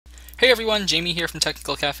Hey everyone, Jamie here from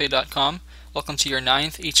TechnicalCafe.com. Welcome to your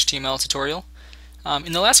 9th HTML tutorial.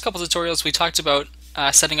 In the last couple tutorials we talked about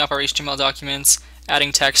setting up our HTML documents,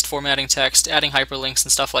 adding text, formatting text, adding hyperlinks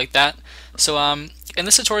and stuff like that. So in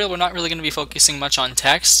this tutorial we're not really going to be focusing much on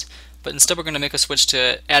text, but instead we're going to make a switch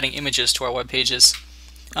to adding images to our web pages.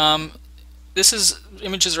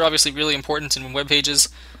 Images are obviously really important in web pages.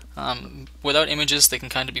 Without images they can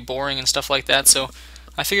kind of be boring and stuff like that, so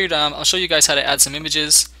I figured I'll show you guys how to add some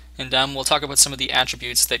images, and we'll talk about some of the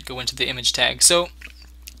attributes that go into the image tag. So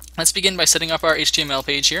let's begin by setting up our HTML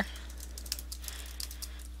page here.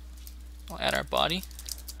 We'll add our body.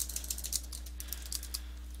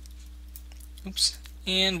 Oops.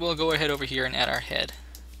 And we'll go ahead over here and add our head.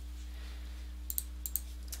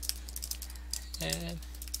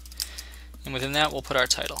 And within that we'll put our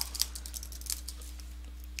title.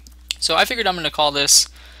 So I figured I'm going to call this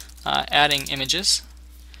adding images,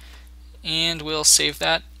 and we'll save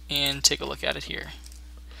that and take a look at it here.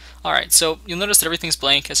 Alright, so you'll notice that everything's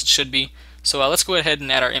blank, as it should be, so let's go ahead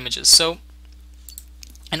and add our images. So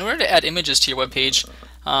in order to add images to your web page,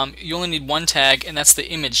 you only need one tag, and that's the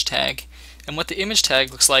image tag. And what the image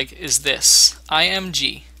tag looks like is this,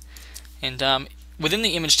 img. And within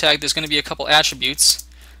the image tag there's going to be a couple attributes,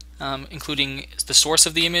 including the source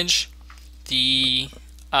of the image, the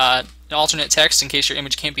alternate text in case your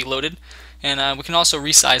image can't be loaded, and we can also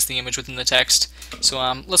resize the image within the text. So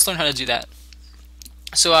let's learn how to do that.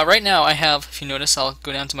 So right now I have, if you notice, I'll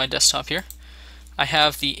go down to my desktop here. I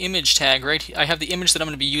have the image tag right here. I have the image that I'm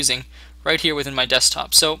going to be using right here within my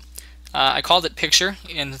desktop. So I called it picture,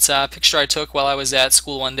 and it's a picture I took while I was at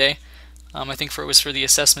school one day. I think it was for the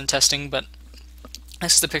assessment testing, but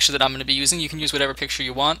this is the picture that I'm going to be using. You can use whatever picture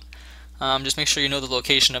you want. Just make sure you know the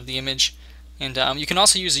location of the image. And you can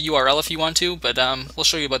also use a URL if you want to, but we'll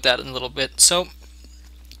show you about that in a little bit. So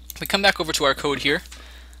we come back over to our code here.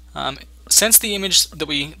 Since the image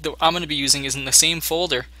that I'm going to be using is in the same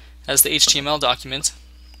folder as the HTML document,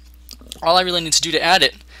 all I really need to do to add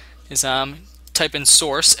it is type in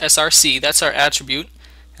source, src, that's our attribute,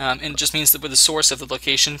 and it just means that we're the source of the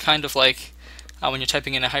location, kind of like when you're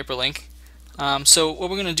typing in a hyperlink. So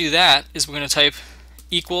what we're going to do that is we're going to type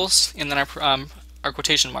equals and then our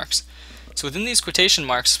quotation marks. So within these quotation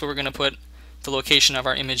marks is where we're going to put the location of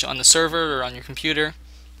our image on the server or on your computer.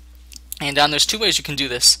 And there's two ways you can do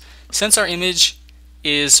this. Since our image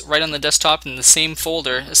is right on the desktop in the same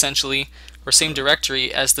folder, essentially, or same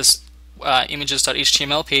directory as this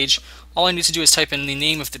images.html page, all I need to do is type in the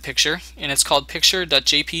name of the picture, and it's called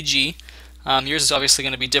picture.jpg. Yours is obviously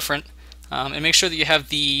going to be different. And make sure that you have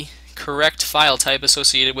the correct file type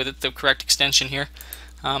associated with it, the correct extension here.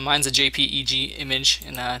 Mine's a JPEG image,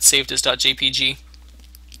 and it's saved as .jpg.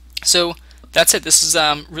 So that's it. This is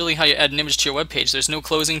really how you add an image to your web page. There's no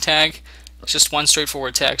closing tag. It's just one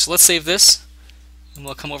straightforward tag. So let's save this, and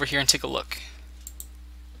we'll come over here and take a look.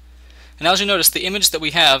 And as you notice, the image that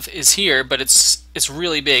we have is here, but it's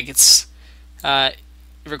really big. It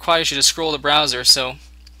requires you to scroll the browser. So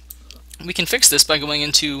we can fix this by going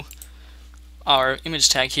into our image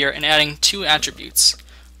tag here and adding two attributes.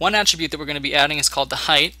 One attribute that we're going to be adding is called the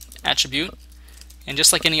height attribute, and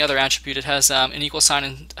just like any other attribute, it has an equal sign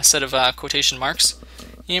and a set of quotation marks.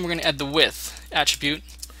 And we're going to add the width attribute.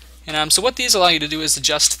 And so what these allow you to do is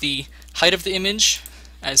adjust the height of the image,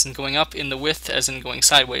 as in going up, and the width, as in going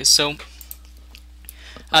sideways. So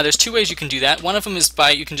there's two ways you can do that. One of them is by,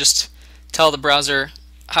 you can just tell the browser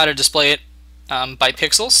how to display it by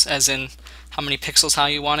pixels, as in how many pixels high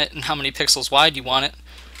you want it and how many pixels wide you want it.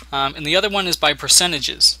 And the other one is by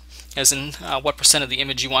percentages, as in what percent of the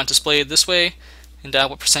image you want displayed this way and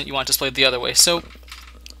what percent you want displayed the other way. So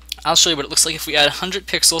I'll show you what it looks like if we add 100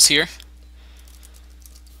 pixels here.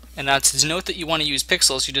 And to denote that you want to use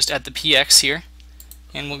pixels, you just add the px here,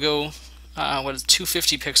 and we'll go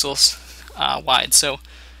 250 pixels wide. So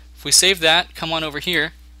if we save that, come on over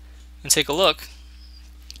here and take a look,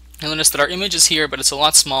 you'll notice that our image is here, but it's a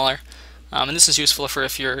lot smaller. And this is useful for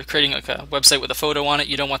if you're creating like a website with a photo on it.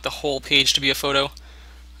 You don't want the whole page to be a photo.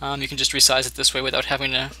 You can just resize it this way without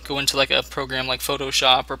having to go into like a program like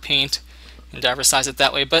Photoshop or Paint and resize it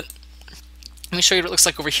that way. But let me show you what it looks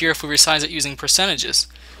like over here if we resize it using percentages.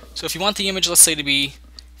 So if you want the image, let's say, to be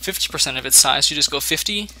 50% of its size, you just go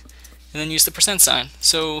 50 and then use the percent sign.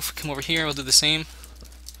 So if we come over here, we'll do the same,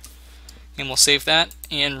 and we'll save that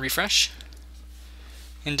and refresh.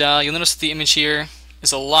 And you'll notice that the image here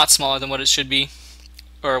is a lot smaller than what it should be,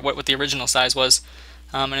 or what the original size was,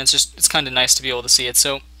 and it's kind of nice to be able to see it.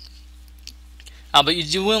 So, but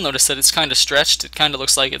you will notice that it's kind of stretched. It kind of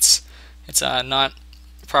looks like it's not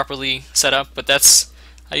properly set up, but that's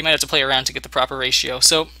you might have to play around to get the proper ratio.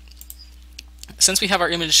 So since we have our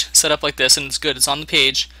image set up like this and it's good, it's on the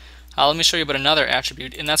page, let me show you about another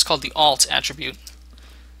attribute, and that's called the alt attribute.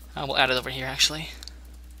 We'll add it over here actually.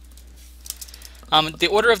 The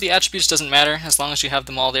order of the attributes doesn't matter, as long as you have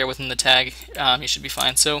them all there within the tag, you should be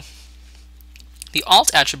fine. So the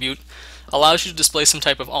alt attribute allows you to display some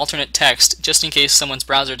type of alternate text just in case someone's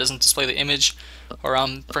browser doesn't display the image, or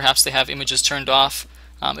perhaps they have images turned off.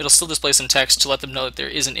 It'll still display some text to let them know that there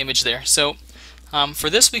is an image there. So for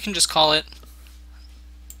this we can just call it,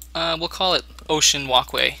 we'll call it Ocean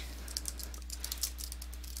Walkway.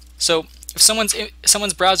 So if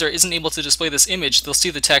someone's browser isn't able to display this image, they'll see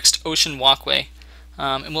the text Ocean Walkway,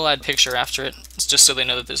 and we'll add picture after it, just so they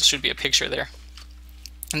know that there should be a picture there.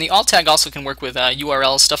 And the alt tag also can work with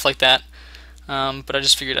URLs, stuff like that, but I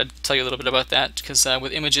just figured I'd tell you a little bit about that, because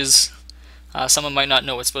with images, someone might not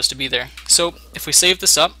know what's supposed to be there. So if we save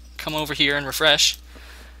this up, come over here and refresh,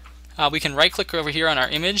 we can right click over here on our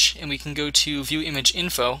image, and we can go to View Image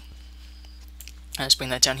Info. I'll just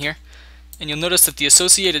bring that down here. And you'll notice that the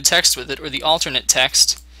associated text with it, or the alternate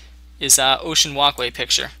text, is Ocean Walkway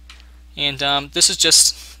picture. And this is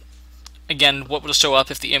just, again, what will show up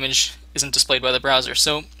if the image isn't displayed by the browser.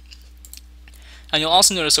 So, and you'll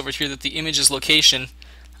also notice over here that the image's location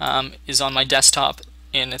is on my desktop,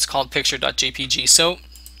 and it's called picture.jpg. So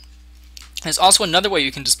there's also another way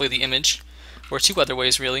you can display the image, or two other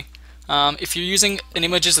ways really. If you're using an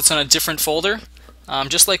image that's on a different folder,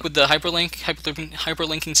 just like with the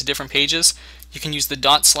hyperlinking to different pages, you can use the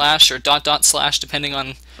 // or // depending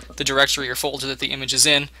on the directory or folder that the image is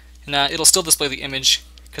in, and it'll still display the image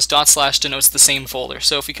because // denotes the same folder.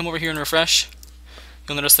 So if we come over here and refresh,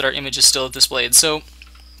 you'll notice that our image is still displayed. So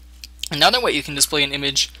another way you can display an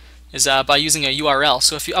image is by using a URL.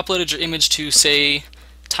 So if you uploaded your image to, say,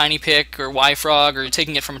 TinyPic or YFrog, or you're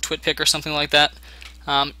taking it from a TwitPic or something like that,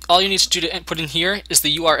 all you need to do to put in here is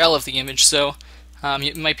the URL of the image. So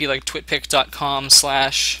it might be like twitpic.com/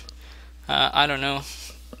 I don't know,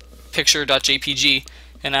 picture.jpg,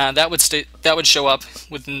 and that would show up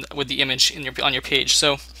with the image on your page.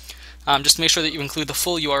 So just make sure that you include the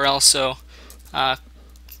full URL. So that,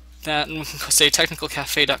 say,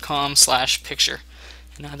 technicalcafe.com/picture,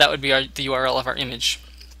 and that would be the URL of our image.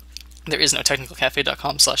 There is no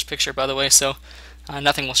technicalcafe.com/picture, by the way, so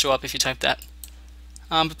nothing will show up if you type that.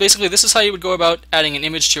 But basically, this is how you would go about adding an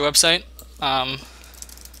image to your website.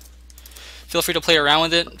 Feel free to play around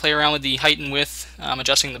with it, play around with the height and width,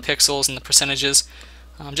 adjusting the pixels and the percentages,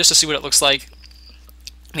 just to see what it looks like.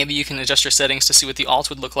 Maybe you can adjust your settings to see what the alt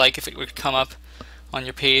would look like if it would come up on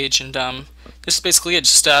your page. And this is basically it.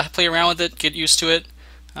 Just play around with it, get used to it.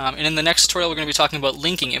 And in the next tutorial, we're going to be talking about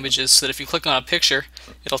linking images, so that if you click on a picture,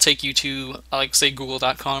 it'll take you to, like, say,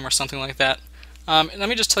 google.com or something like that. And let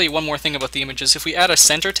me just tell you one more thing about the images. If we add a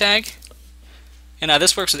center tag, and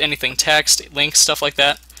this works with anything, text, links, stuff like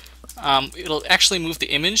that, it'll actually move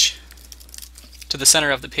the image to the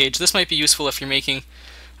center of the page. This might be useful if you're making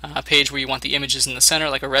a page where you want the images in the center,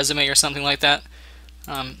 like a resume or something like that.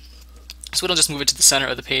 So it'll just move it to the center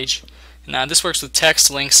of the page. And this works with text,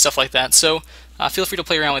 links, stuff like that. So feel free to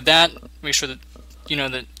play around with that. Make sure that you know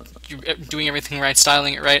that you're doing everything right,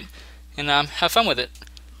 styling it right, and have fun with it.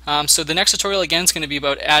 So the next tutorial again is going to be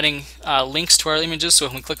about adding links to our images. So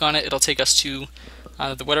when we click on it, it'll take us to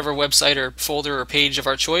the whatever website or folder or page of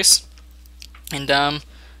our choice. And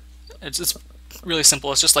it's really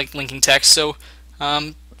simple. It's just like linking text. So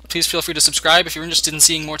please feel free to subscribe if you're interested in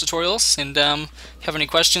seeing more tutorials. And if you have any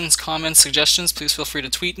questions, comments, suggestions, please feel free to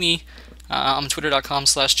tweet me. I'm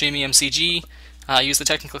twitter.com/JamieMCG. Use the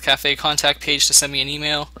Technical Cafe contact page to send me an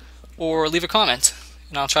email, or leave a comment,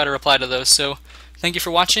 and I'll try to reply to those. So thank you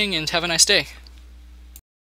for watching, and have a nice day.